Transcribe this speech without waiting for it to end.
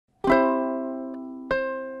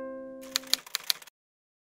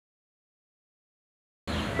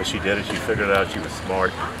But she did it. She figured it out. She was smart.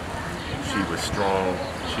 She was strong.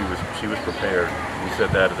 She was prepared. We said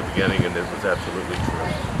that at the beginning, and it was absolutely true.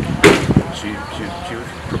 She was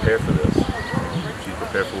prepared for this. She's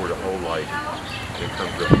prepared for her whole life in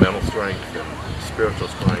terms of mental strength and spiritual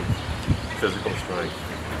strength, physical strength.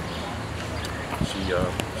 She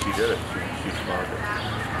did it. She survived it.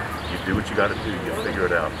 You do what you got to do. You figure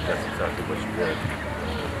it out. That's exactly what she did.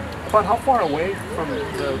 But how far away from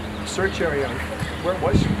the search area? Where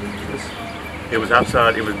was she? It was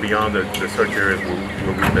outside. It was beyond the search areas where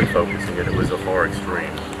we've been focusing, and it was a far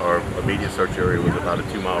extreme. Our immediate search area was about a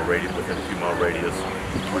 2-mile radius. Within a 2-mile radius,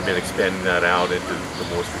 we've been expanding that out into the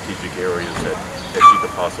more strategic areas that she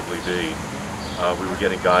could possibly be. We were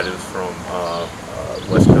getting guidance from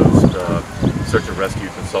West Coast search and rescue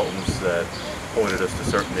consultants that pointed us to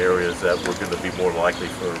certain areas that were going to be more likely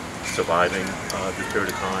for surviving this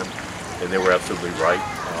period of time, and they were absolutely right.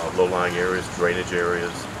 Low-lying areas, drainage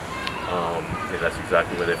areas, and that's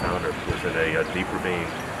exactly where they found her. Was in a deep ravine,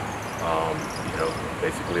 you know,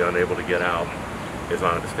 basically unable to get out, as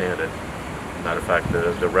I understand it. Matter of fact,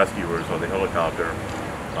 the rescuers on the helicopter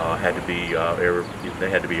had to be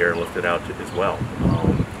airlifted out as well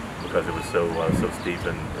because it was so steep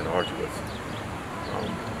and arduous.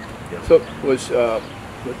 Yeah. So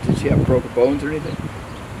did she have broken bones or anything?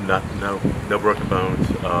 No broken bones,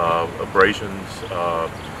 abrasions,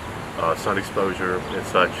 sun exposure and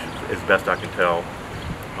such, as best I can tell.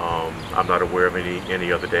 I'm not aware of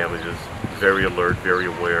any other damages. Very alert, very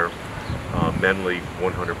aware, mentally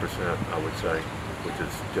 100%, I would say, which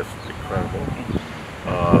is just incredible.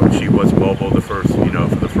 She was mobile for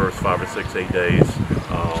the first 5 or 6, 8 days.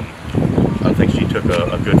 I think she took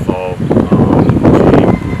a good fall.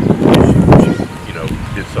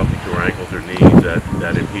 She did something to her ankles or knees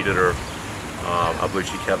that impeded her. I believe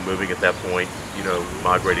she kept moving at that point,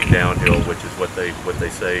 migrating downhill, which is what they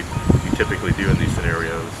say you typically do in these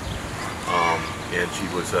scenarios. And she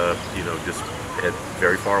was, just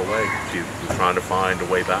very far away. She was trying to find a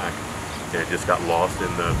way back, and just got lost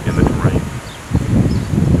in the terrain.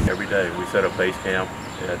 Every day we set up base camp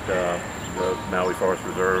at the Makawao Forest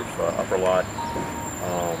Reserve upper lot.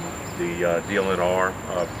 The DLNR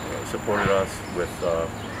supported us with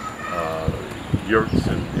yurts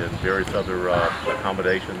and various other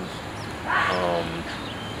accommodations,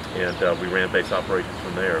 and we ran base operations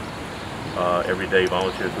from there. Every day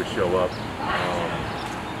volunteers would show up.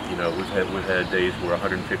 We've had days where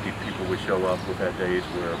 150 people would show up. We've had days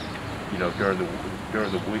where, during the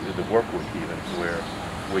work week even, where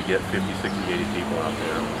we get 50, 60, 80 people out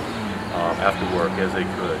there after work as they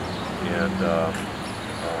could, and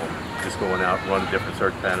just going out, running different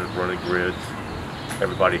search patterns, running grids.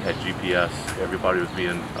 Everybody had GPS. Everybody was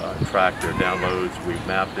being tracked, their downloads. We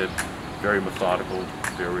mapped it. Very methodical.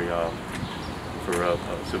 Very for a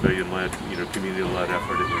civilian-led, community-led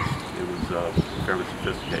effort. It was fairly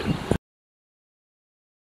sophisticated.